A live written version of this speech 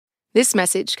This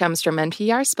message comes from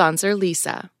NPR sponsor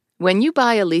Leesa. When you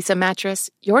buy a Leesa mattress,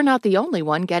 you're not the only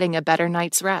one getting a better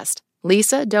night's rest.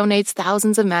 Leesa donates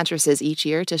thousands of mattresses each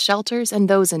year to shelters and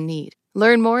those in need.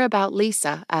 Learn more about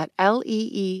Leesa at leesa.com.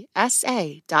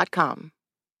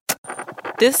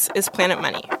 This is Planet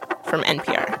Money from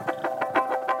NPR.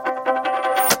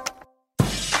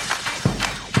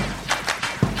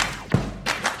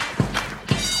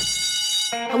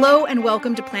 Hello and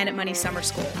welcome to Planet Money Summer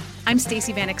School. I'm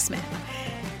Stacey Vanek Smith.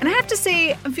 And I have to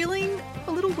say, I'm feeling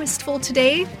a little wistful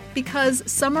today because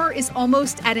summer is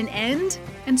almost at an end,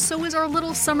 and so is our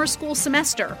little summer school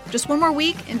semester. Just one more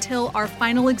week until our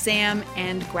final exam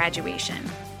and graduation.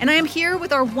 And I am here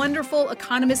with our wonderful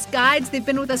economist guides. They've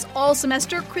been with us all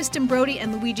semester, Kristen Brody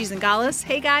and Luigi Zingales.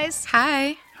 Hey, guys.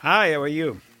 Hi. Hi, how are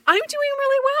you? I'm doing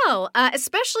really well,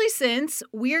 especially since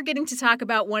we're getting to talk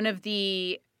about one of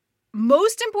the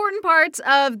most important parts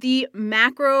of the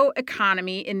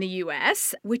macroeconomy in the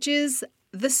U.S., which is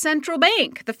the central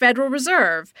bank, the Federal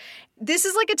Reserve. This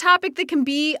is like a topic that can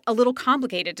be a little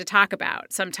complicated to talk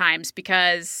about sometimes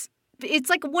because it's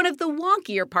like one of the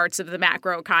wonkier parts of the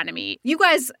macroeconomy. You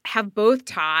guys have both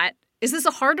taught. Is this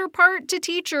a harder part to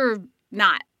teach or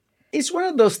not? It's one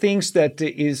of those things that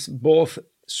is both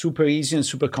super easy and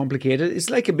super complicated. It's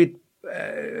like a bit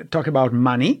talk about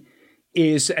money.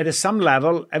 Is at some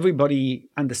level, everybody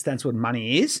understands what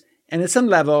money is. And at some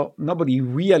level, nobody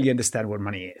really understands what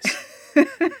money is.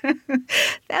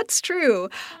 That's true.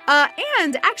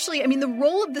 And actually, I mean, the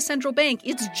role of the central bank,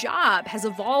 its job has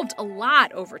evolved a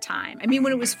lot over time. I mean,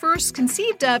 when it was first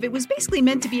conceived of, it was basically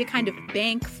meant to be a kind of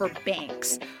bank for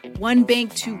banks. One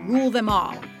bank to rule them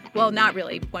all. Well, not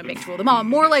really one bank to rule them all,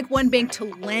 more like one bank to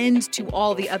lend to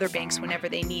all the other banks whenever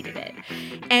they needed it.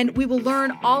 And we will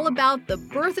learn all about the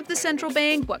birth of the central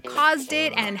bank, what caused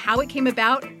it, and how it came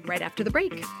about right after the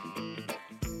break.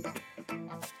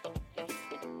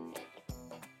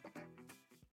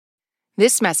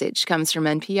 This message comes from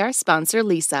NPR sponsor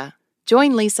Leesa.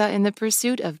 Join Leesa in the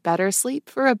pursuit of better sleep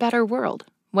for a better world.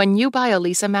 When you buy a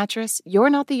Leesa mattress, you're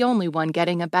not the only one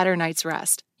getting a better night's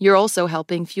rest. You're also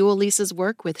helping fuel Leesa's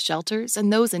work with shelters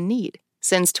and those in need.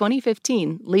 Since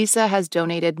 2015, Leesa has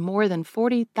donated more than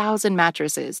 40,000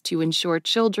 mattresses to ensure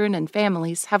children and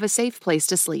families have a safe place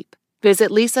to sleep.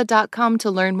 Visit leesa.com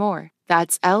to learn more.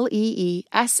 That's LEESA.com.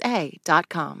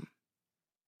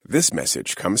 This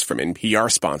message comes from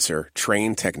NPR sponsor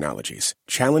Trane Technologies,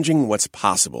 challenging what's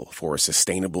possible for a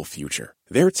sustainable future.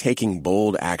 They're taking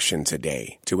bold action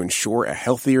today to ensure a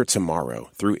healthier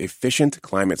tomorrow through efficient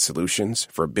climate solutions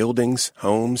for buildings,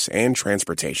 homes, and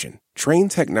transportation. Trane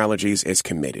Technologies is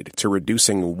committed to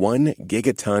reducing 1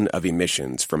 gigaton of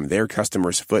emissions from their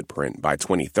customers' footprint by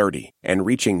 2030 and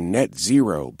reaching net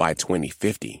zero by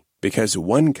 2050. Because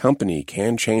one company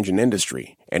can change an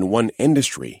industry, and one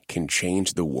industry can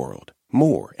change the world.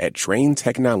 More at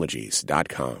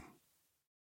tranetechnologies.com.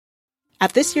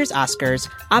 At this year's Oscars,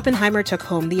 Oppenheimer took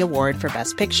home the award for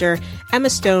Best Picture,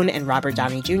 Emma Stone and Robert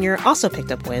Downey Jr. also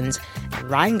picked up wins, and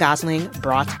Ryan Gosling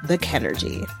brought the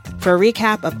Kenergy. For a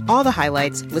recap of all the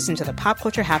highlights, listen to the Pop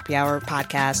Culture Happy Hour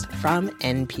podcast from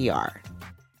NPR.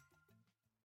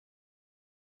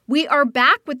 We are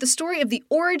back with the story of the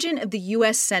origin of the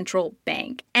U.S. Central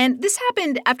Bank. And this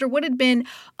happened after what had been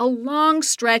a long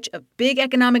stretch of big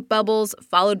economic bubbles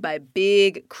followed by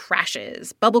big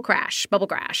crashes. Bubble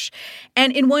crash.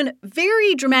 And in one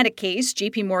very dramatic case,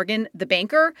 J.P. Morgan, the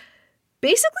banker,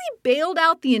 basically bailed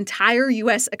out the entire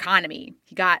U.S. economy.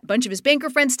 He got a bunch of his banker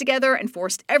friends together and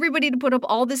forced everybody to put up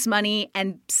all this money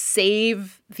and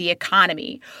save the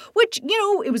economy, which,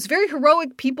 it was very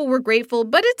heroic. People were grateful,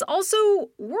 but it's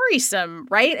also worrisome,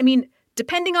 right? I mean,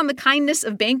 depending on the kindness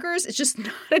of bankers, it's just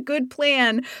not a good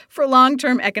plan for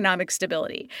long-term economic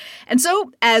stability. And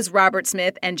so, as Robert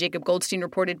Smith and Jacob Goldstein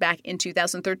reported back in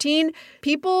 2013,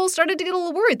 people started to get a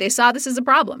little worried. They saw this as a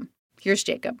problem. Here's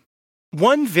Jacob.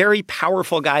 One very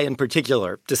powerful guy in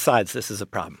particular decides this is a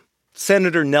problem.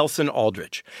 Senator Nelson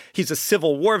Aldrich. He's a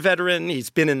Civil War veteran. He's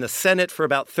been in the Senate for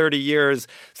about 30 years.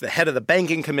 He's the head of the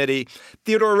banking committee.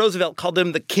 Theodore Roosevelt called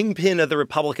him the kingpin of the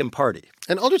Republican Party.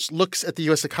 And Aldrich looks at the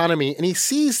U.S. economy and he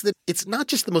sees that it's not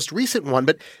just the most recent one,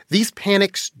 but these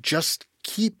panics just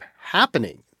keep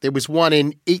happening. There was one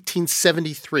in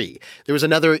 1873. There was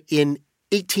another in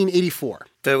 1884.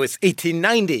 There was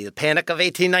 1890, the Panic of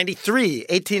 1893,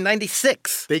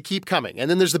 1896. They keep coming. And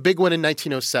then there's the big one in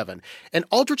 1907. And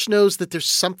Aldrich knows that there's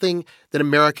something that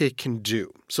America can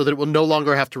do so that it will no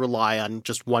longer have to rely on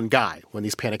just one guy when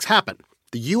these panics happen.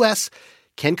 The U.S.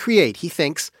 can create, he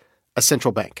thinks, a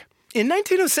central bank. In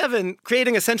 1907,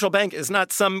 creating a central bank is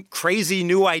not some crazy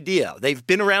new idea. They've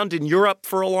been around in Europe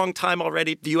for a long time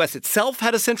already. The U.S. itself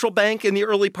had a central bank in the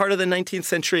early part of the 19th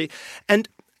century. And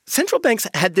central banks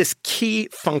had this key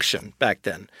function back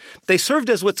then. They served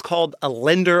as what's called a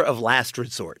lender of last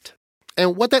resort.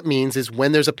 And what that means is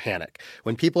when there's a panic,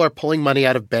 when people are pulling money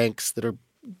out of banks that are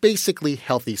basically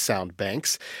healthy, sound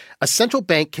banks, a central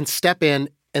bank can step in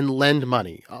and lend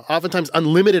money, oftentimes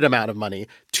unlimited amount of money,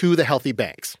 to the healthy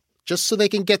banks, just so they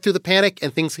can get through the panic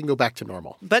and things can go back to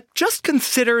normal. But just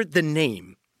consider the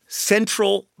name,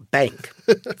 central bank.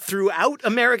 Throughout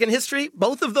American history,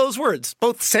 both of those words,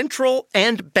 both central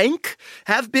and bank,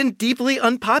 have been deeply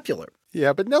unpopular.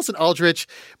 Yeah, but Nelson Aldrich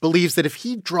believes that if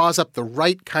he draws up the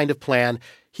right kind of plan,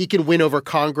 he can win over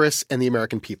Congress and the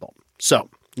American people. So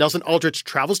Nelson Aldrich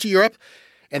travels to Europe,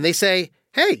 and they say,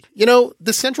 hey,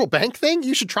 the central bank thing,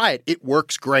 you should try it. It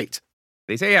works great.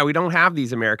 They say, yeah, we don't have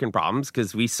these American problems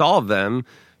because we solved them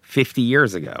 50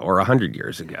 years ago or 100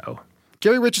 years ago.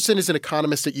 Gary Richardson is an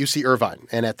economist at UC Irvine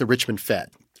and at the Richmond Fed.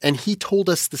 And he told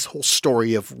us this whole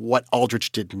story of what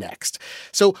Aldrich did next.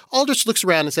 So Aldrich looks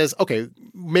around and says, okay,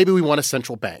 maybe we want a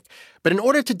central bank. But in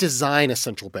order to design a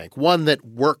central bank, one that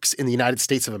works in the United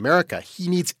States of America, he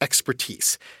needs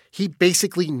expertise. He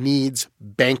basically needs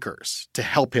bankers to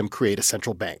help him create a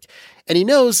central bank. And he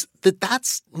knows that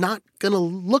that's not going to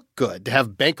look good to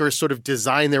have bankers sort of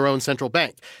design their own central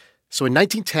bank. So in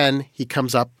 1910, he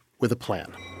comes up with a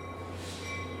plan.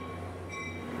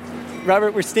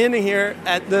 Robert, we're standing here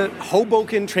at the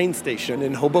Hoboken train station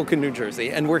in Hoboken, New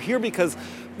Jersey, and we're here because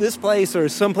this place or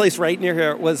someplace right near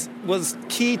here was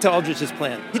key to Aldrich's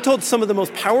plan. He told some of the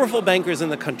most powerful bankers in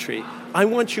the country, I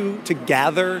want you to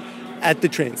gather at the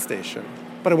train station,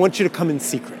 but I want you to come in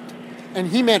secret. And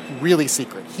he meant really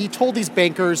secret. He told these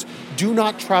bankers, do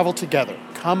not travel together.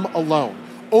 Come alone.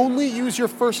 Only use your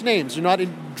first names. Do not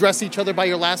address each other by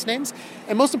your last names.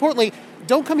 And most importantly,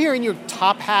 don't come here in your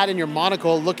top hat and your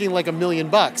monocle looking like $1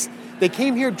 million. They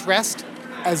came here dressed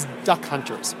as duck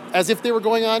hunters, as if they were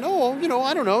going on,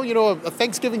 a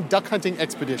Thanksgiving duck hunting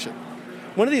expedition.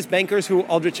 One of these bankers who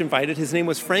Aldrich invited, his name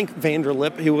was Frank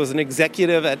Vanderlip. He was an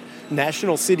executive at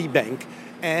National City Bank.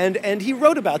 And he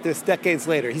wrote about this decades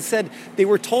later. He said they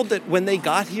were told that when they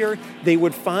got here, they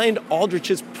would find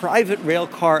Aldrich's private rail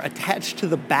car attached to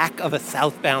the back of a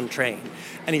southbound train.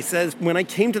 And he says, when I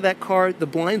came to that car, the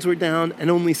blinds were down and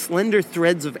only slender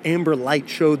threads of amber light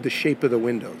showed the shape of the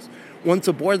windows. Once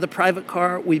aboard the private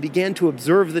car, we began to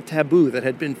observe the taboo that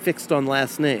had been fixed on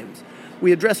last names.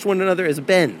 We addressed one another as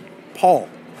Ben, Paul,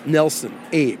 Nelson,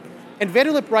 Abe. And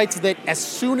Vanderlip writes that as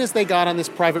soon as they got on this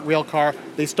private rail car,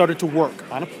 they started to work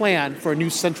on a plan for a new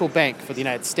central bank for the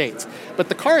United States. But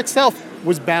the car itself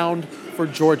was bound for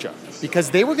Georgia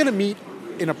because they were going to meet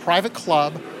in a private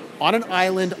club on an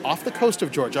island off the coast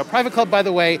of Georgia. A private club, by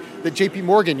the way, that J.P.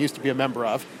 Morgan used to be a member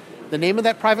of. The name of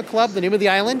that private club, the name of the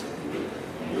island?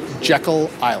 Jekyll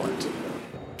Island.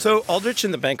 So Aldrich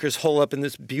and the bankers hole up in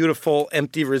this beautiful,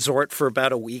 empty resort for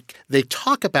about a week. They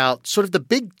talk about sort of the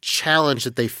big challenge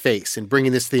that they face in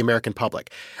bringing this to the American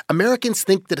public. Americans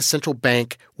think that a central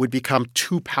bank would become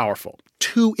too powerful,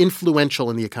 too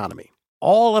influential in the economy.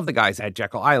 All of the guys at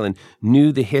Jekyll Island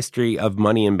knew the history of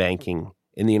money and banking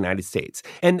in the United States.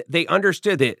 And they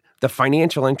understood that the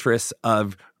financial interests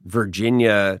of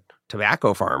Virginia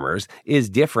tobacco farmers is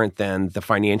different than the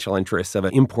financial interests of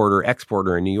an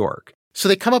importer-exporter in New York. So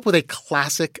they come up with a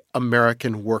classic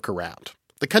American workaround.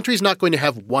 The country's not going to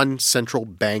have one central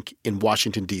bank in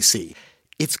Washington, D.C.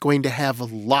 It's going to have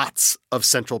lots of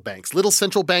central banks, little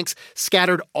central banks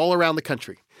scattered all around the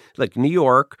country. Like New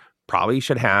York probably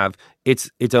should have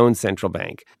its own central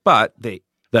bank, but the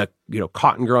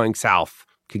cotton-growing South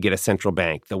could get a central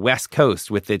bank. The West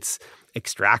Coast, with its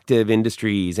extractive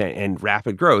industries and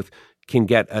rapid growth, can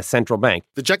get a central bank.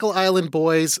 The Jekyll Island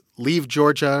boys leave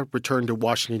Georgia, return to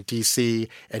Washington, D.C.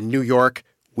 and New York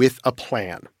with a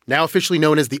plan, now officially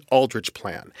known as the Aldrich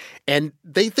Plan. And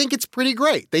they think it's pretty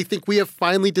great. They think we have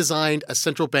finally designed a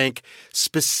central bank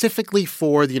specifically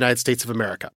for the United States of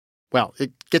America. Well,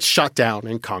 it gets shot down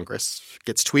in Congress,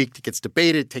 gets tweaked, it gets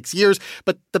debated, it takes years.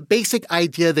 But the basic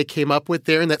idea they came up with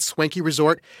there in that swanky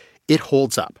resort, it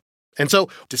holds up. And so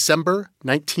December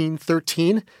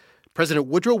 1913, President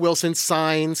Woodrow Wilson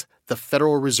signs the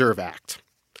Federal Reserve Act.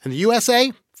 And the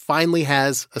USA finally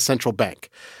has a central bank.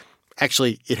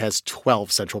 Actually, it has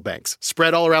 12 central banks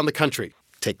spread all around the country.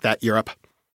 Take that, Europe.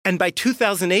 And by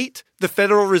 2008, the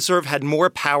Federal Reserve had more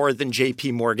power than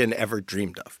J.P. Morgan ever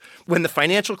dreamed of. When the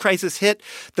financial crisis hit,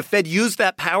 the Fed used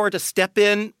that power to step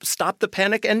in, stop the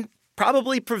panic, and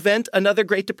probably prevent another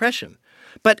Great Depression.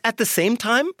 But at the same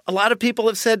time, a lot of people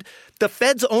have said the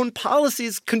Fed's own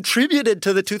policies contributed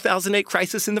to the 2008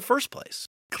 crisis in the first place.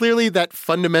 Clearly, that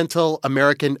fundamental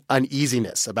American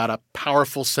uneasiness about a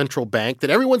powerful central bank that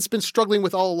everyone's been struggling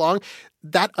with all along,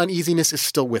 that uneasiness is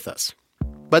still with us.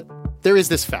 But there is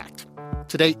this fact.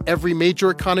 Today, every major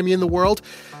economy in the world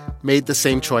made the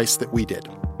same choice that we did.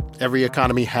 Every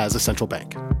economy has a central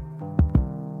bank.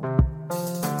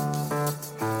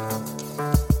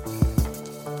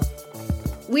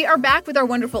 We are back with our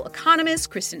wonderful economists,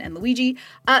 Kristen and Luigi.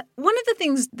 One of the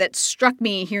things that struck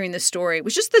me hearing this story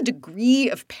was just the degree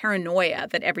of paranoia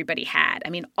that everybody had. I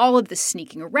mean, all of the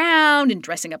sneaking around and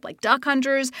dressing up like duck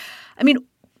hunters. I mean,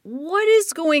 what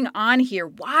is going on here?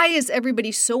 Why is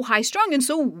everybody so high-strung and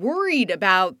so worried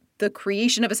about the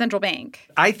creation of a central bank?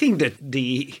 I think that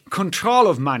the control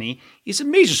of money is a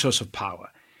major source of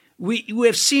power. We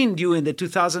have seen during the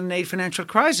 2008 financial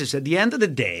crisis, at the end of the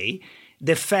day,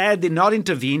 the Fed did not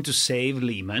intervene to save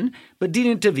Lehman, but did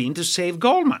intervene to save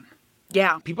Goldman.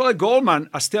 Yeah. People at Goldman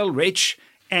are still rich,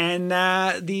 and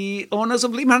the owners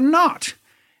of Lehman are not.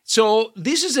 So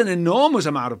this is an enormous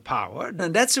amount of power,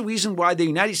 and that's the reason why the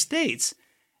United States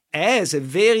has a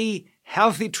very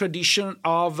healthy tradition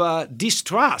of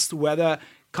distrust, whether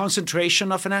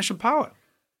concentration of financial power.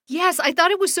 Yes, I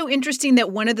thought it was so interesting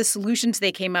that one of the solutions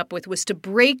they came up with was to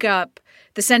break up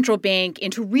the central bank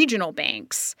into regional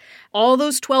banks. All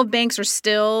those 12 banks are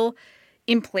still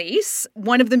in place,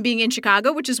 one of them being in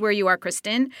Chicago, which is where you are,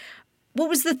 Kristen. What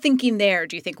was the thinking there,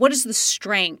 do you think? What is the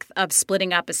strength of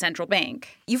splitting up a central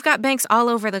bank? You've got banks all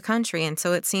over the country, and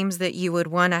so it seems that you would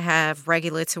want to have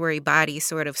regulatory bodies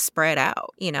sort of spread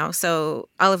out, So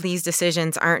all of these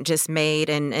decisions aren't just made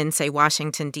in say,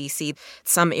 Washington, D.C.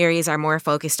 Some areas are more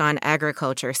focused on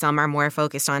agriculture. Some are more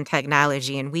focused on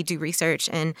technology, and we do research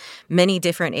in many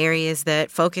different areas that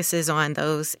focuses on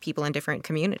those people in different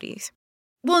communities.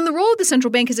 Well, and the role of the central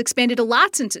bank has expanded a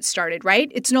lot since it started,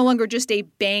 right? It's no longer just a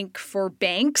bank for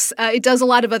banks. It does a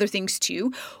lot of other things,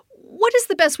 too. What is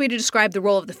the best way to describe the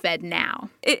role of the Fed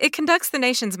now? It conducts the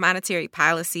nation's monetary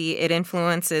policy. It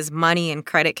influences money and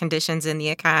credit conditions in the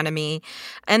economy.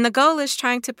 And the goal is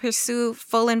trying to pursue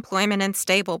full employment and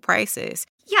stable prices.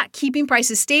 Yeah, keeping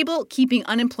prices stable, keeping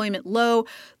unemployment low.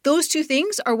 Those two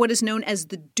things are what is known as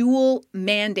the dual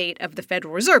mandate of the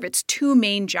Federal Reserve. It's two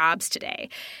main jobs today.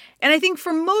 And I think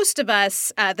for most of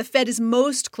us, the Fed is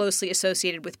most closely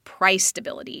associated with price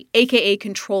stability, aka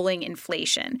controlling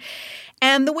inflation.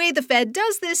 And the way the Fed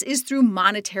does this is through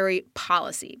monetary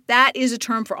policy. That is a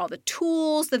term for all the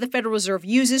tools that the Federal Reserve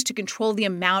uses to control the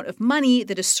amount of money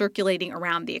that is circulating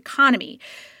around the economy.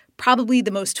 Probably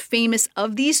the most famous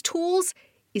of these tools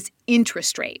is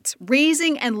interest rates,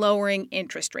 raising and lowering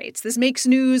interest rates. This makes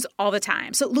news all the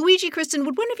time. So Luigi, Kristen,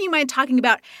 would one of you mind talking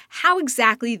about how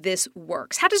exactly this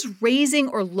works? How does raising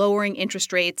or lowering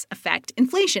interest rates affect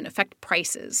inflation, affect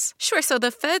prices? Sure. So the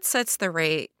Fed sets the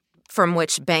rate from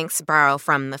which banks borrow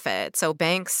from the Fed. So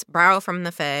banks borrow from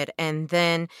the Fed, and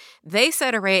then they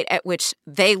set a rate at which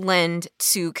they lend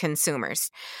to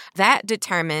consumers. That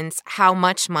determines how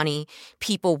much money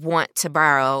people want to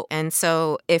borrow. And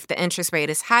so if the interest rate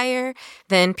is higher,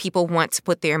 then people want to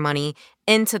put their money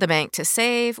into the bank to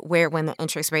save, where when the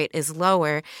interest rate is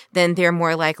lower, then they're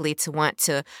more likely to want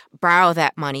to borrow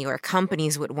that money, or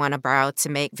companies would want to borrow to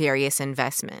make various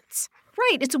investments.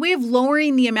 Right. It's a way of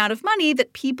lowering the amount of money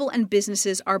that people and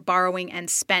businesses are borrowing and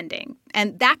spending.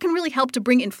 And that can really help to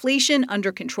bring inflation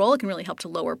under control. It can really help to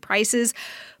lower prices.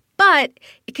 But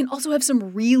it can also have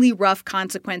some really rough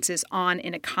consequences on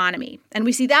an economy. And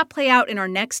we see that play out in our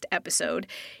next episode.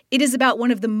 It is about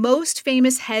one of the most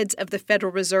famous heads of the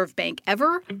Federal Reserve Bank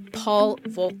ever, Paul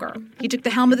Volcker. He took the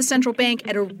helm of the central bank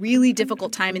at a really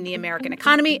difficult time in the American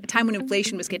economy, a time when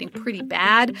inflation was getting pretty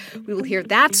bad. We will hear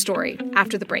that story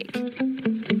after the break.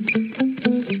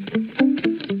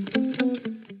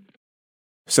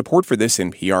 Support for this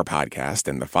NPR podcast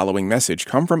and the following message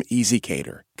come from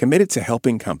ezCater, committed to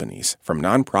helping companies, from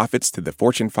nonprofits to the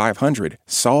Fortune 500,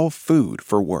 solve food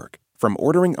for work. From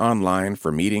ordering online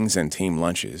for meetings and team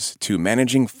lunches to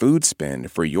managing food spend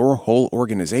for your whole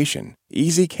organization,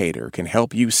 ezCater can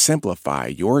help you simplify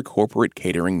your corporate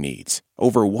catering needs.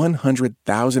 Over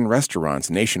 100,000 restaurants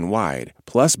nationwide,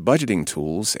 plus budgeting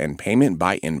tools and payment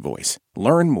by invoice.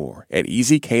 Learn more at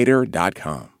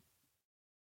ezcater.com.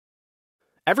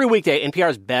 Every weekday,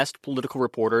 NPR's best political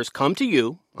reporters come to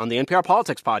you on the NPR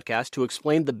Politics Podcast to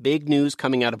explain the big news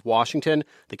coming out of Washington,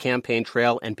 the campaign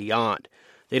trail, and beyond.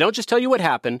 They don't just tell you what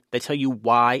happened, they tell you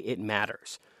why it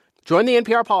matters. Join the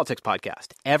NPR Politics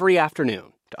Podcast every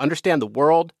afternoon to understand the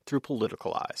world through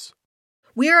political eyes.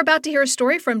 We are about to hear a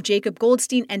story from Jacob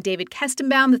Goldstein and David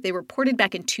Kestenbaum that they reported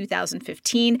back in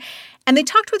 2015, and they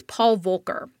talked with Paul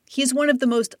Volcker. He's one of the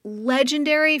most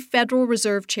legendary Federal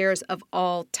Reserve chairs of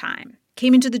all time.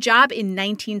 Came into the job in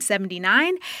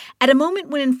 1979 at a moment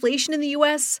when inflation in the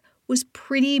U.S. was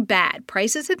pretty bad.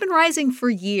 Prices had been rising for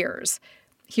years.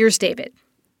 Here's David.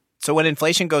 So when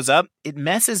inflation goes up, it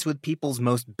messes with people's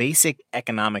most basic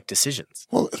economic decisions.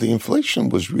 Well, the inflation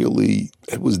was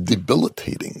it was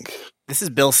debilitating. This is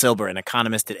Bill Silber, an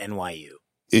economist at NYU.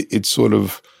 It sort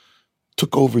of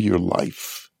took over your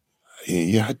life.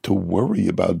 You had to worry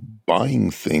about buying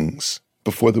things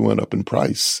before they went up in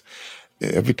price.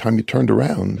 Every time you turned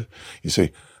around, you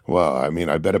say, well,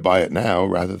 I better buy it now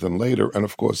rather than later. And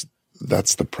of course,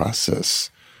 that's the process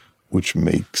which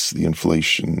makes the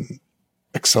inflation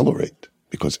accelerate,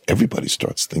 because everybody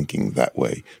starts thinking that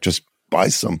way. Just buy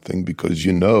something because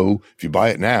you know if you buy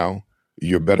it now,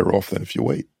 you're better off than if you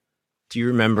wait. Do you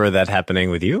remember that happening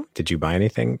with you? Did you buy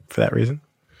anything for that reason?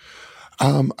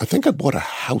 I think I bought a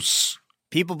house.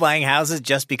 People buying houses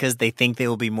just because they think they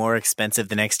will be more expensive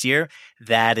the next year,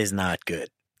 that is not good.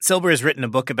 Silber has written a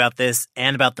book about this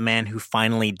and about the man who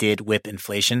finally did whip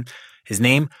inflation. His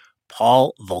name,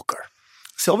 Paul Volcker.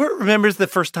 Silber remembers the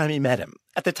first time he met him.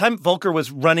 At the time, Volcker was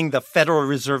running the Federal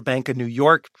Reserve Bank of New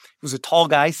York. He was a tall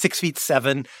guy,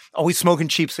 6'7", always smoking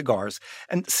cheap cigars.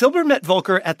 And Silber met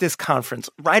Volcker at this conference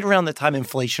right around the time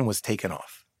inflation was taken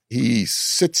off. He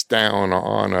sits down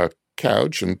on a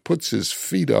couch and puts his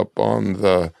feet up on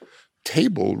the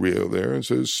table rail there and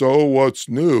says, so what's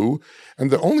new?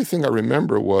 And the only thing I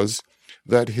remember was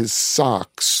that his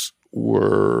socks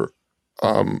were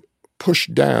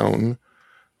pushed down,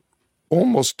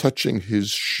 almost touching his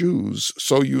shoes,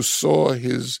 so you saw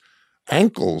his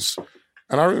ankles.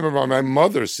 And I remember my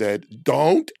mother said,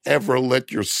 don't ever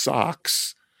let your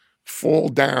socks fall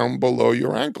down below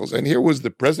your ankles. And here was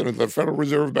the president of the Federal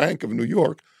Reserve Bank of New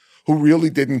York who really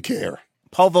didn't care.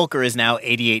 Paul Volcker is now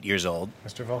 88 years old.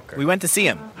 Mr. Volcker. We went to see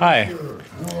him. Hi.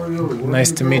 How are you?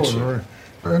 Nice to meet you.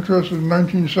 Interested in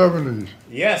 1970s.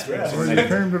 Yes. You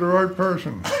came to the right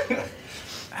person.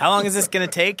 How long is this going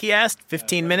to take, he asked.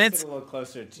 15 minutes?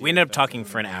 We ended up talking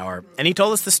for an hour, and he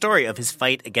told us the story of his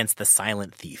fight against the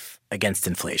silent thief, against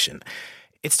inflation.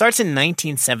 It starts in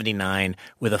 1979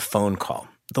 with a phone call.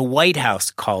 The White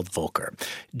House called Volcker.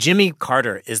 Jimmy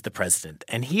Carter is the president,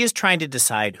 and he is trying to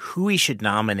decide who he should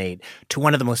nominate to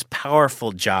one of the most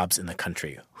powerful jobs in the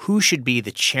country. Who should be the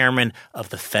chairman of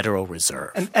the Federal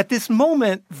Reserve? And at this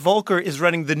moment, Volcker is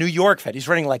running the New York Fed. He's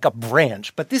running like a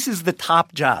branch, but this is the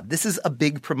top job. This is a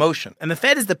big promotion. And the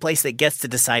Fed is the place that gets to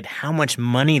decide how much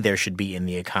money there should be in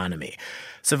the economy.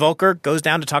 So Volcker goes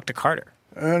down to talk to Carter.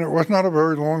 And it was not a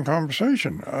very long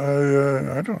conversation.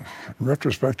 I don't. In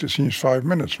retrospect, it seems 5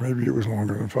 minutes. Maybe it was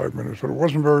longer than 5 minutes, but it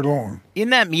wasn't very long. In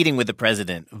that meeting with the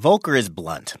president, Volcker is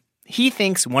blunt. He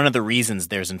thinks one of the reasons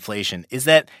there's inflation is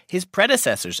that his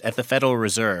predecessors at the Federal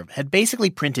Reserve had basically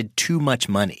printed too much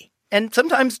money. And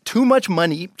sometimes too much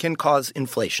money can cause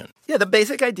inflation. Yeah, the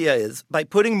basic idea is by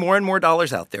putting more and more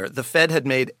dollars out there, the Fed had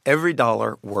made every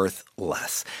dollar worth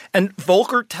less. And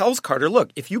Volcker tells Carter,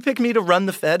 look, if you pick me to run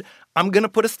the Fed, I'm going to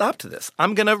put a stop to this.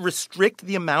 I'm going to restrict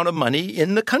the amount of money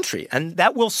in the country. And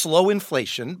that will slow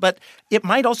inflation, but it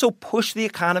might also push the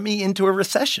economy into a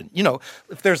recession. You know,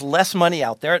 if there's less money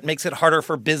out there, it makes it harder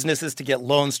for businesses to get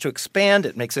loans to expand.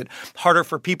 It makes it harder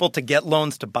for people to get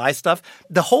loans to buy stuff.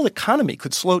 The whole economy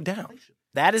could slow down.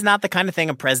 That is not the kind of thing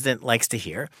a president likes to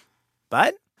hear.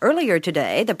 But earlier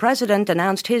today, the president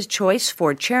announced his choice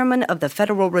for chairman of the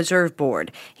Federal Reserve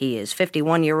Board. He is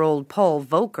 51-year-old Paul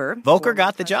Volcker. Volcker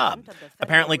got the job.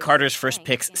 Apparently, Carter's first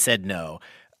picks said no.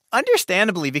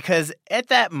 Understandably, because at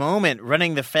that moment,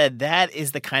 running the Fed, that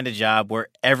is the kind of job where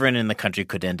everyone in the country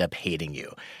could end up hating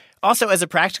you. Also, as a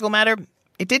practical matter,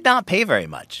 it did not pay very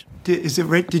much. Is it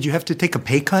right? Did you have to take a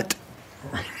pay cut?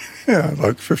 Yeah,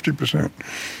 like 50%.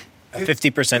 A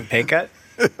 50% pay cut?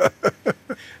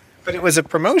 But it was a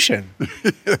promotion.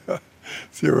 Yeah,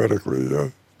 theoretically, yeah.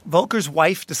 Volcker's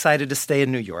wife decided to stay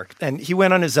in New York, and he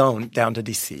went on his own down to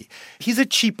D.C. He's a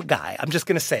cheap guy. I'm just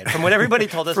going to say it. From what everybody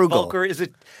told us, Volcker is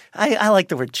I like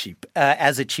the word cheap,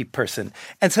 as a cheap person.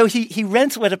 And so he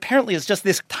rents what apparently is just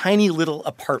this tiny little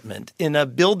apartment in a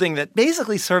building that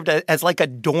basically served as like a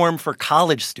dorm for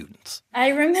college students. I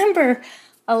remember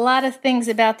a lot of things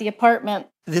about the apartment.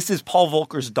 This is Paul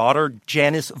Volcker's daughter,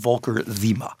 Janice Volcker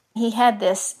Zima. He had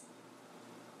this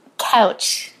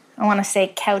couch. I want to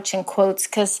say couch in quotes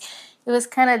because it was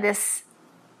kind of this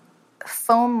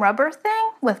foam rubber thing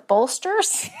with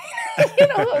bolsters.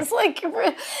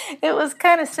 It was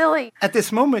kind of silly. At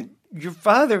this moment, your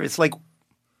father is like,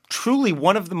 truly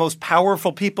one of the most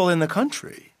powerful people in the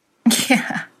country.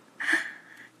 Yeah.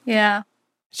 Yeah.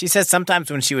 She says sometimes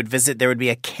when she would visit, there would be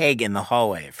a keg in the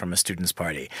hallway from a student's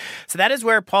party. So that is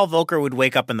where Paul Volcker would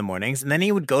wake up in the mornings, and then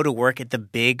he would go to work at the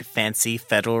big, fancy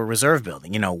Federal Reserve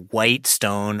Building, white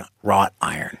stone, wrought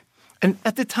iron. And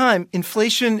at the time,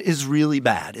 inflation is really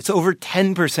bad. It's over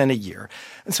 10% a year.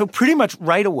 And so pretty much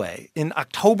right away, in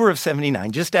October of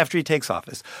 79, just after he takes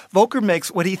office, Volcker makes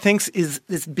what he thinks is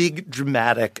this big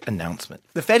if announcement.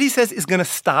 The Fed, he says, is going to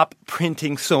stop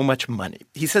printing so much money.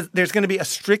 He says there's going to be a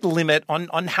strict limit on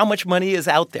how much money is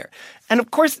out there. And of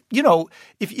course,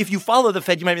 if you follow the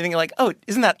Fed, you might be thinking like, oh,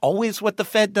 isn't that always what the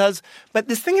Fed does? But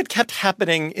this thing had kept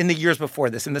happening in the years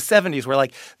before this, in the 70s, where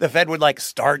like the Fed would like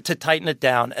start to tighten it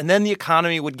down, and then the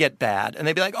economy would get bad, and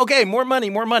they'd be like, okay, more money,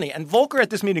 more money. And Volcker at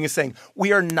this meeting is saying,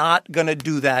 we are not going to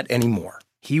do that anymore.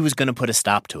 He was going to put a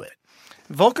stop to it.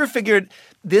 Volcker figured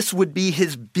this would be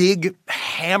his big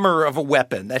hammer of a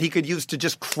weapon that he could use to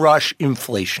just crush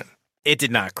inflation. It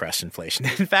did not crush inflation.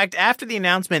 In fact, after the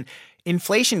announcement,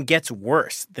 inflation gets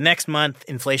worse. The next month,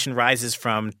 inflation rises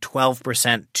from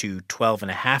 12% to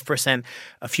 12.5%.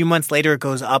 A few months later, it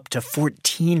goes up to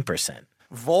 14%.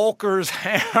 Volcker's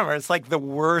hammer. It's like the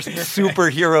worst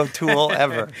superhero tool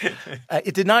ever.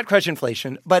 It did not crush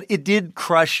inflation, but it did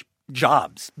crush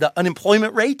jobs. The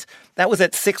unemployment rate, that was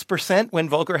at 6% when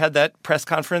Volcker had that press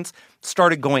conference,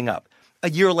 started going up. A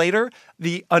year later,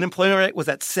 the unemployment rate was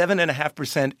at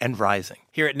 7.5% and rising.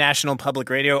 Here at National Public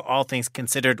Radio, All Things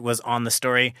Considered was on the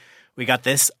story. We got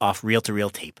this off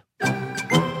reel-to-reel tape.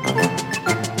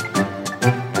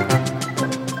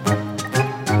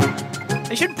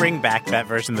 They should bring back that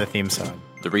version of the theme song.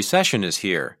 The recession is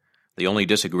here. The only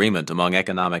disagreement among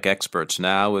economic experts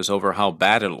now is over how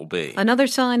bad it'll be. Another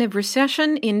sign of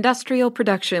recession, industrial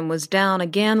production was down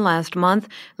again last month.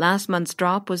 Last month's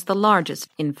drop was the largest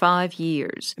in 5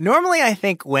 years. Normally, I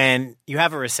think when you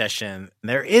have a recession,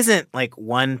 there isn't like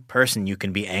one person you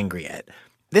can be angry at.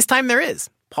 This time there is,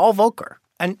 Paul Volcker.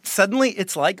 And suddenly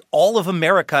it's like all of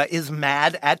America is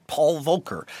mad at Paul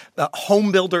Volcker. The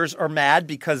home builders are mad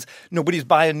because nobody's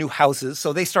buying new houses,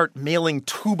 so they start mailing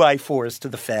 2x4s to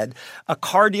the Fed.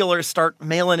 Car dealers start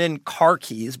mailing in car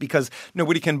keys because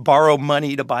nobody can borrow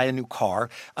money to buy a new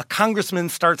car. A congressman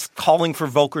starts calling for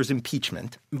Volcker's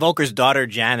impeachment. Volcker's daughter,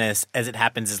 Janice, as it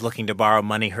happens, is looking to borrow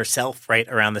money herself right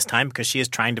around this time because she is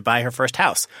trying to buy her first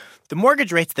house. The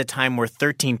mortgage rates at the time were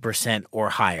 13% or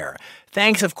higher,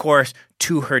 thanks, of course,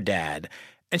 to her dad.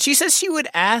 And she says she would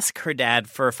ask her dad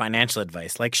for financial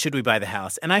advice, like, should we buy the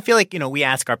house? And I feel like, we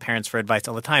ask our parents for advice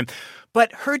all the time.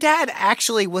 But her dad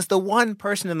actually was the one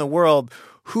person in the world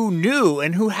who knew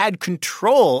and who had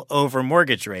control over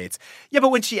mortgage rates. Yeah,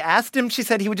 but when she asked him, she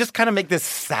said he would just kind of make this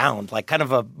sound, like kind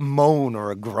of a moan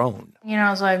or a groan. I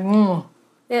was like, I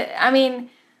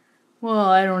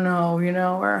don't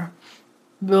know, or...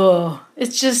 Ugh.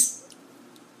 It's just,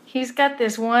 he's got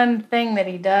this one thing that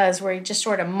he does where he just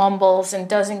sort of mumbles and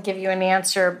doesn't give you an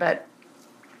answer, but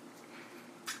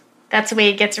that's the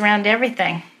way he gets around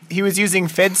everything. He was using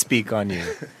Fed speak on you.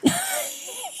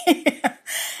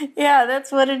 Yeah,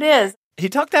 that's what it is. He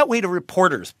talked that way to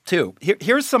reporters, too.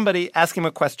 Here's somebody asking him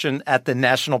a question at the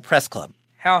National Press Club.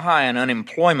 How high an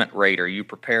unemployment rate are you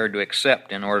prepared to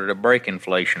accept in order to break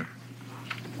inflation?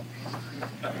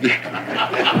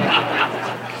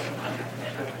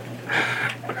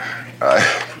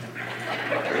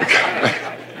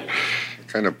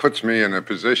 Kind of puts me in a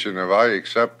position of I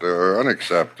accept or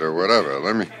unaccept or whatever.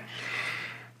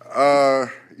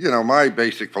 My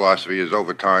basic philosophy is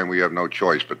over time we have no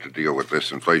choice but to deal with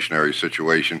this inflationary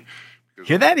situation.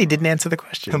 Hear that? He didn't answer the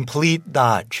question. Complete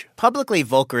dodge. Publicly,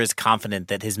 Volcker is confident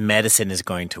that his medicine is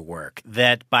going to work,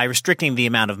 that by restricting the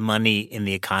amount of money in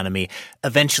the economy,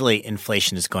 eventually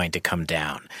inflation is going to come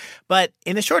down. But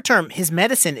in the short term, his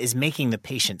medicine is making the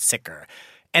patient sicker.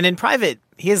 And in private,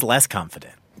 he is less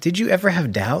confident. Did you ever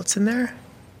have doubts in there?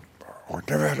 I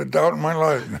never had a doubt in my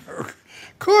life. Of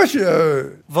course, yeah.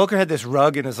 Volcker had this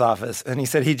rug in his office, and he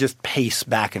said he'd just pace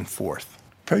back and forth.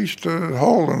 Paced a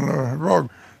hole in the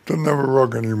rug. Doesn't have a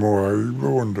rug anymore. I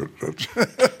ruined it.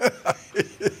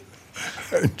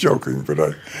 I'm joking, but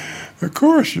of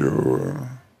course you...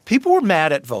 People were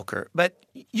mad at Volcker, but,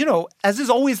 as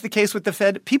is always the case with the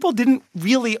Fed, people didn't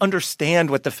really understand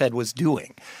what the Fed was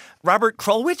doing. Robert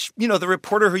Krulwich, the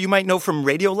reporter who you might know from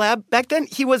Radiolab, back then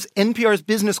he was NPR's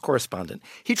business correspondent.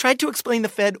 He tried to explain the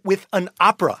Fed with an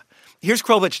opera. Here's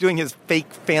Krulwich doing his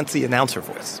fake, fancy announcer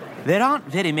voice. There aren't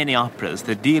very many operas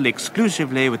that deal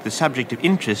exclusively with the subject of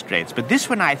interest rates, but this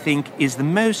one, I think, is the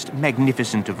most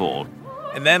magnificent of all.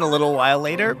 And then a little while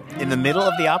later, in the middle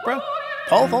of the opera,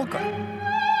 Paul Volcker.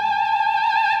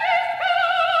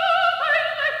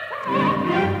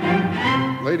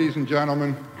 Ladies and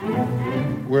gentlemen,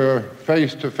 we're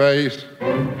face to face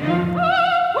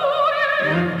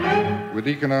with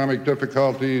economic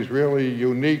difficulties really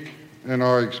unique in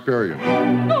our experience.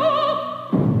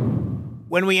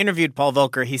 When we interviewed Paul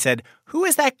Volcker, he said, "Who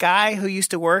is that guy who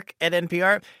used to work at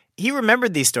NPR?" He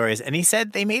remembered these stories, and he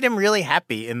said they made him really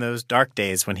happy in those dark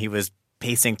days when he was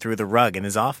pacing through the rug in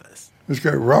his office. This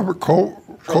guy, Robert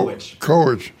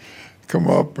Koech, come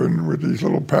up and with these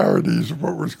little parodies of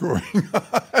what was going on.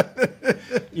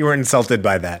 You were insulted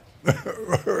by that.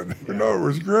 No, it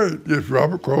was great. Yes,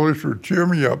 Robert Koech would cheer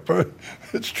me up.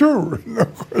 It's true, no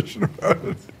question about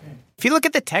it. If you look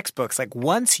at the textbooks, like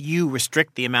once you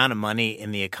restrict the amount of money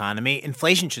in the economy,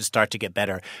 inflation should start to get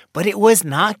better. But it was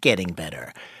not getting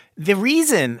better. The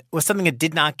reason was something that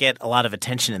did not get a lot of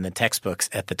attention in the textbooks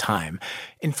at the time.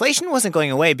 Inflation wasn't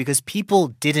going away because people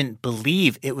didn't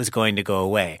believe it was going to go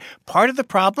away. Part of the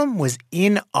problem was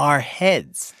in our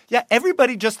heads. Yeah,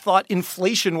 everybody just thought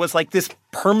inflation was like this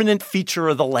permanent feature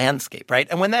of the landscape, right?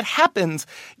 And when that happens,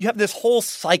 you have this whole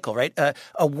cycle, right?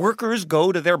 Workers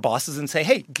go to their bosses and say,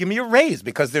 hey, give me a raise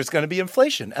because there's going to be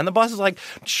inflation. And the boss is like,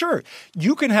 sure,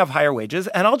 you can have higher wages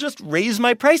and I'll just raise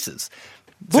my prices.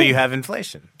 So you have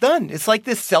inflation. Done. It's like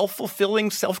this self-fulfilling,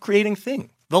 self-creating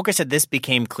thing. Volcker said this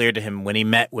became clear to him when he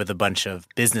met with a bunch of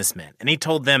businessmen. And he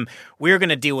told them, we're going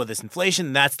to deal with this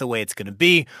inflation. That's the way it's going to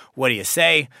be. What do you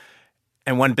say?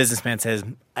 And one businessman says,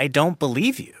 I don't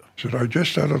believe you. Said, I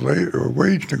just had a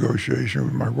wage negotiation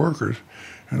with my workers,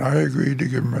 and I agreed to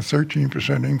give them a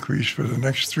 13% increase for the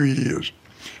next 3 years.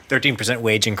 13%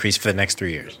 wage increase for the next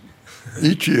 3 years.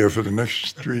 Each year for the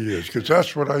next 3 years, because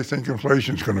that's what I think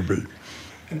inflation's going to be.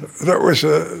 That was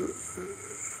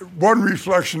one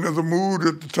reflection of the mood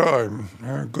at the time.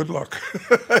 Good luck.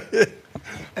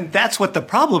 And that's what the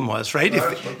problem was, right?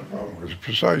 That's what the problem was,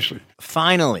 precisely.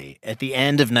 Finally, at the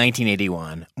end of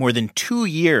 1981, more than 2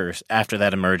 years after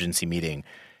that emergency meeting,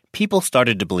 people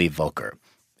started to believe Volcker.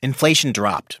 Inflation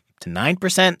dropped to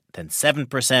 9%, then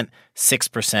 7%,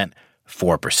 6%,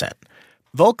 4%.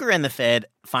 Volcker and the Fed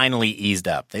finally eased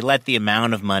up. They let the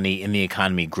amount of money in the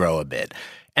economy grow a bit.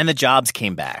 And the jobs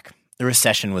came back. The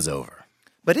recession was over.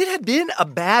 But it had been a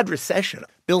bad recession.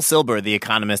 Bill Silber, the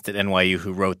economist at NYU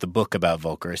who wrote the book about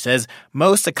Volcker, says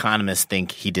most economists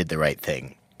think he did the right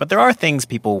thing. But there are things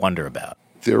people wonder about.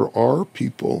 There are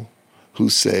people who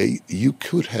say you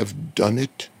could have done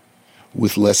it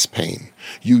with less pain.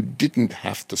 You didn't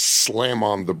have to slam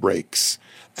on the brakes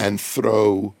and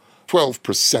throw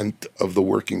 12% of the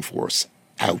working force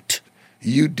out.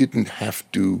 You didn't have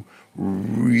to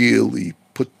really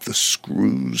put the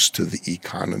screws to the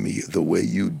economy the way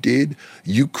you did.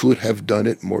 You could have done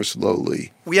it more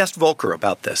slowly. We asked Volcker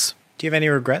about this. Do you have any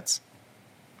regrets?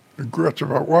 Regrets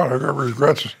about what? I got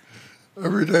regrets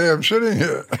every day I'm sitting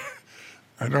here.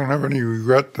 I don't have any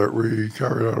regret that we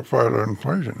carried out a fight on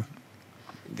inflation.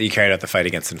 That you carried out the fight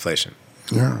against inflation?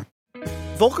 Yeah.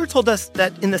 Volcker told us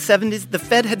that in the 70s, the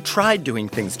Fed had tried doing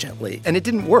things gently, and it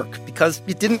didn't work because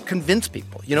it didn't convince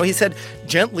people. You know, he said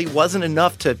gently wasn't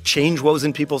enough to change what was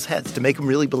in people's heads, to make them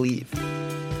really believe.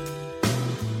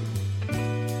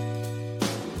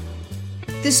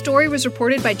 This story was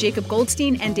reported by Jacob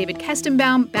Goldstein and David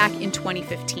Kestenbaum back in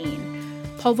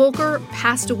 2015. Paul Volcker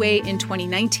passed away in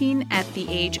 2019 at the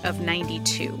age of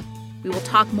 92. We will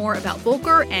talk more about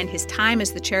Volcker and his time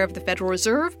as the chair of the Federal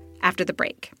Reserve after the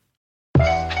break.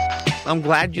 I'm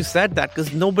glad you said that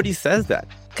because nobody says that.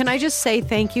 Can I just say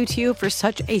thank you to you for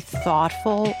such a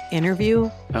thoughtful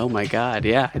interview? Oh, my God.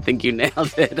 Yeah, I think you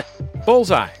nailed it.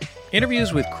 Bullseye.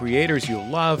 Interviews with creators you'll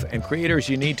love and creators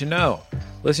you need to know.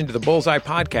 Listen to the Bullseye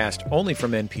podcast only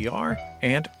from NPR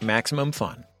and Maximum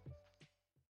Fun.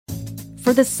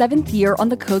 For the 7th year on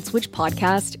the Code Switch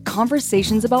podcast,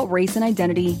 conversations about race and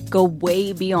identity go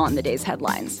way beyond the day's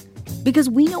headlines. Because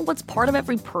we know what's part of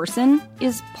every person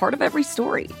is part of every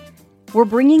story. We're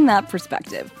bringing that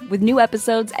perspective with new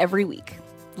episodes every week.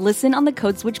 Listen on the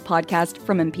Code Switch podcast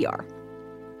from NPR.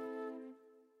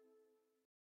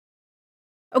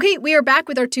 Okay, we are back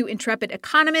with our two intrepid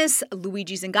economists,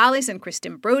 Luigi Zingales and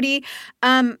Kristen Brody.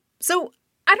 So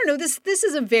I don't know, this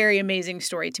is a very amazing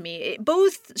story to me. It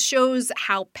both shows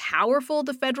how powerful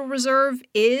the Federal Reserve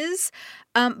is,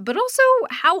 but also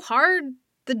how hard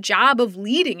the job of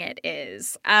leading it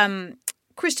is.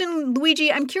 Kristen,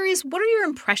 Luigi, I'm curious, what are your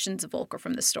impressions of Volcker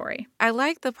from this story? I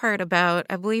like the part about,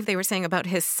 I believe they were saying about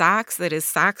his socks, that his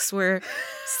socks were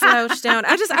slouched down.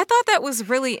 I thought that was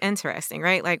really interesting,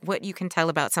 right? Like what you can tell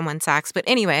about someone's socks. But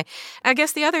anyway, I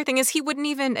guess the other thing is he wouldn't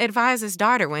even advise his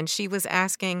daughter when she was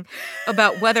asking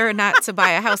about whether or not to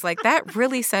buy a house. Like that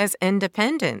really says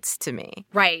independence to me.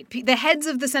 Right. The heads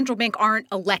of the central bank aren't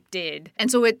elected. And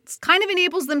so it kind of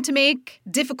enables them to make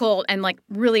difficult and like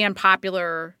really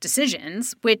unpopular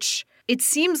decisions, which it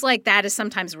seems like that is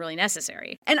sometimes really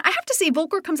necessary. And I have to say,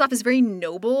 Volcker comes off as very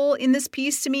noble in this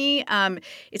piece to me.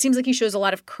 It seems like he shows a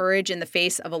lot of courage in the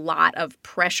face of a lot of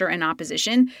pressure and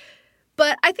opposition.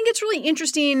 But I think it's really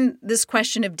interesting, this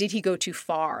question of did he go too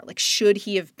far? Like, should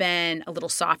he have been a little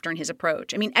softer in his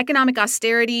approach? I mean, economic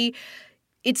austerity,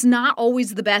 it's not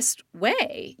always the best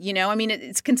way, you know? I mean,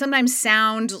 it can sometimes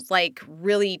sound like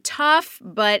really tough,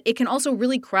 but it can also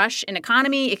really crush an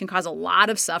economy. It can cause a lot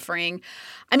of suffering.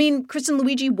 I mean, Kristen,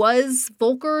 Luigi, was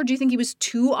Volcker, do you think he was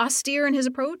too austere in his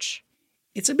approach?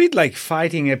 It's a bit like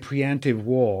fighting a preemptive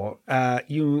war.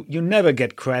 You never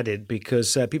get credit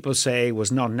because people say it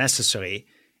was not necessary.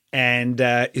 And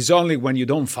it's only when you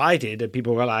don't fight it that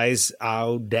people realize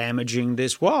how damaging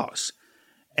this was.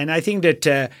 And I think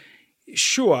that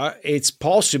sure, it's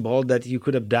possible that you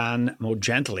could have done more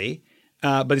gently,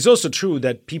 but it's also true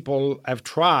that people have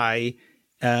tried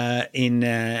in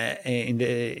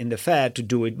the Fed to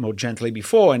do it more gently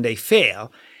before, and they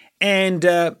fail. And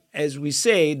as we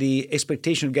say, the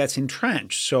expectation gets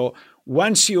entrenched. So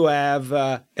once you have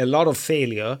a lot of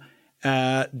failure,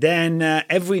 then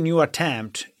every new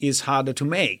attempt is harder to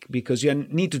make because you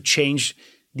need to change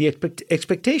the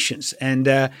expectations. And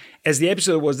as the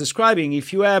episode was describing,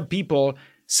 if you have people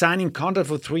signing contract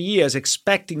for 3 years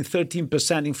expecting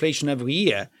 13% inflation every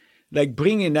year, like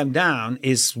bringing them down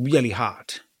is really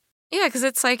hard. Yeah, because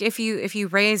it's like if you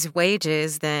raise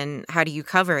wages, then how do you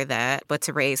cover that but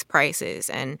to raise prices?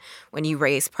 And when you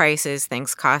raise prices,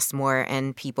 things cost more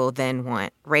and people then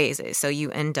want raises. So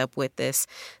you end up with this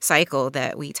cycle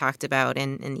that we talked about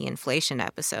in the inflation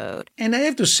episode. And I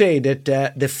have to say that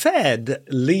the Fed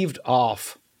lived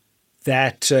off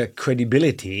that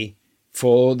credibility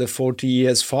for the 40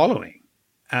 years following.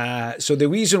 So the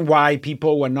reason why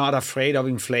people were not afraid of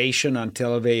inflation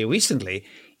until very recently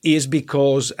is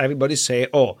because everybody say,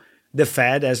 oh, the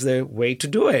Fed has the way to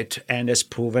do it and has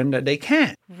proven that they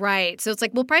can. Right. So it's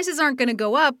like, well, prices aren't going to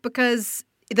go up because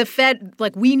the Fed,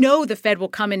 like we know the Fed will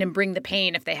come in and bring the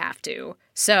pain if they have to.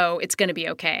 So it's going to be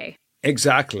okay.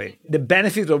 Exactly. The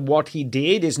benefit of what he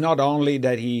did is not only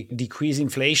that he decreased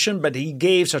inflation, but he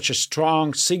gave such a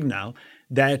strong signal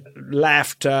that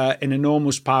left an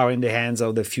enormous power in the hands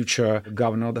of the future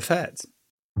governor of the Fed.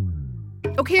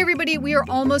 Okay, everybody, we are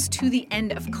almost to the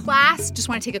end of class. Just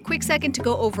want to take a quick second to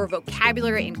go over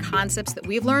vocabulary and concepts that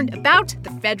we've learned about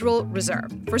the Federal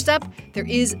Reserve. First up, there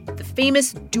is the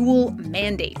famous dual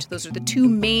mandate. Those are the two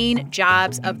main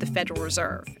jobs of the Federal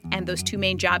Reserve. And those two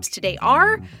main jobs today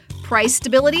are price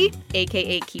stability,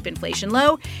 a.k.a. keep inflation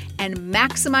low, and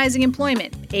maximizing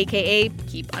employment, a.k.a.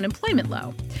 keep unemployment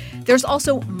low. There's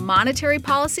also monetary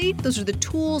policy. Those are the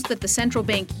tools that the central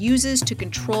bank uses to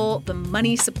control the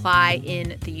money supply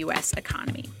in the U.S.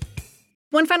 economy.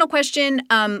 One final question.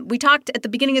 We talked at the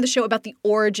beginning of the show about the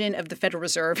origin of the Federal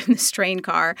Reserve in this train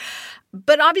car.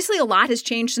 But obviously a lot has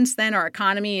changed since then. Our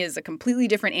economy is a completely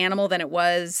different animal than it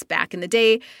was back in the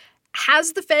day.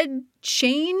 Has the Fed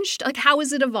changed? Like, how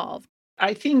has it evolved?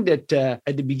 I think that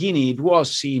at the beginning it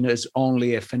was seen as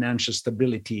only a financial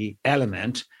stability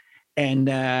element. And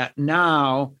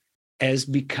now has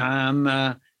become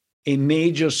a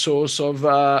major source of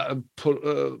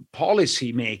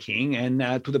policy making,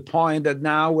 and to the point that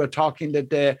now we're talking that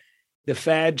the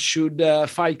Fed should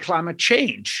fight climate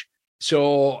change.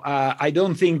 So I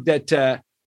don't think that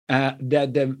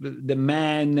that the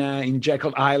man in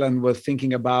Jekyll Island was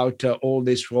thinking about all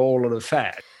this role of the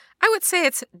Fed. I would say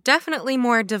it's definitely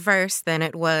more diverse than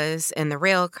it was in the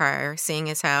rail car, seeing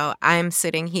as how I'm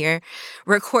sitting here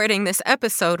recording this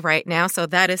episode right now. So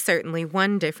that is certainly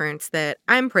one difference that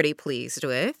I'm pretty pleased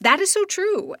with. That is so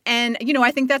true. And, you know,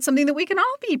 I think that's something that we can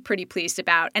all be pretty pleased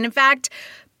about. And in fact,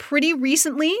 pretty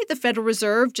recently, the Federal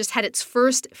Reserve just had its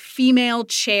first female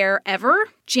chair ever,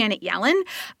 Janet Yellen.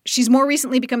 She's more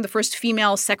recently become the first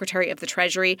female Secretary of the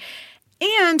Treasury,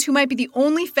 and who might be the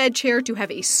only Fed chair to have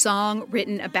a song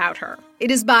written about her. It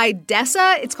is by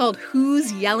Dessa. It's called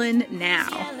Who's Yellin' Now?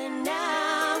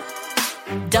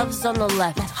 Doves on the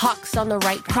left, hawks on the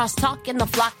right, crosstalk in the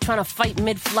flock trying to fight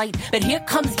mid-flight. But here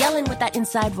comes yelling with that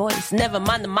inside voice. Never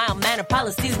mind the mild-mannered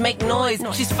policies make noise.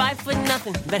 She's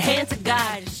 5'0", but hands to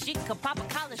God. She could pop a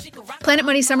collar, she could rock. Planet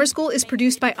Money Summer School is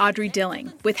produced by Audrey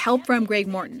Dilling, with help from Greg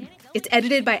Morton. It's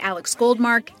edited by Alex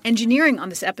Goldmark, engineering on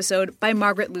this episode by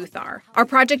Margaret Luthar. Our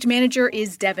project manager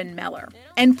is Devin Meller.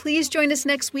 And please join us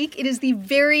next week. It is the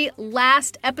very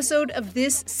last episode of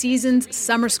this season's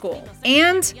Summer School.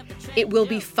 And it will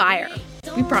be fire.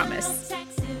 We promise.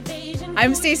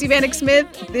 I'm Stacey Vanek Smith.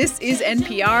 This is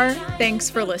NPR. Thanks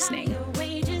for listening.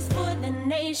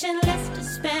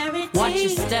 Watch your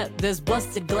step, there's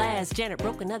busted glass. Janet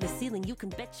broke another ceiling, you can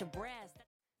bet your brass.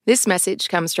 This message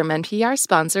comes from NPR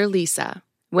sponsor Leesa.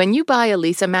 When you buy a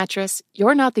Leesa mattress,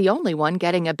 you're not the only one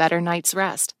getting a better night's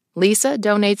rest. Leesa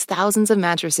donates thousands of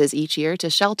mattresses each year to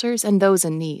shelters and those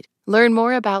in need. Learn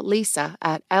more about Leesa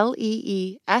at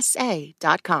leesa.com.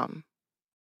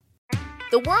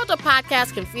 The world of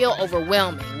podcasts can feel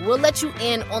overwhelming. We'll let you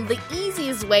in on the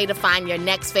easiest way to find your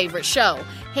next favorite show.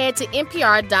 Head to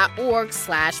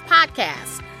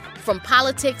npr.org/podcasts. From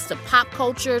politics to pop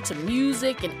culture to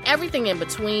music and everything in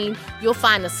between, you'll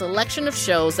find a selection of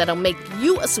shows that'll make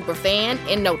you a superfan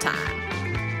in no time.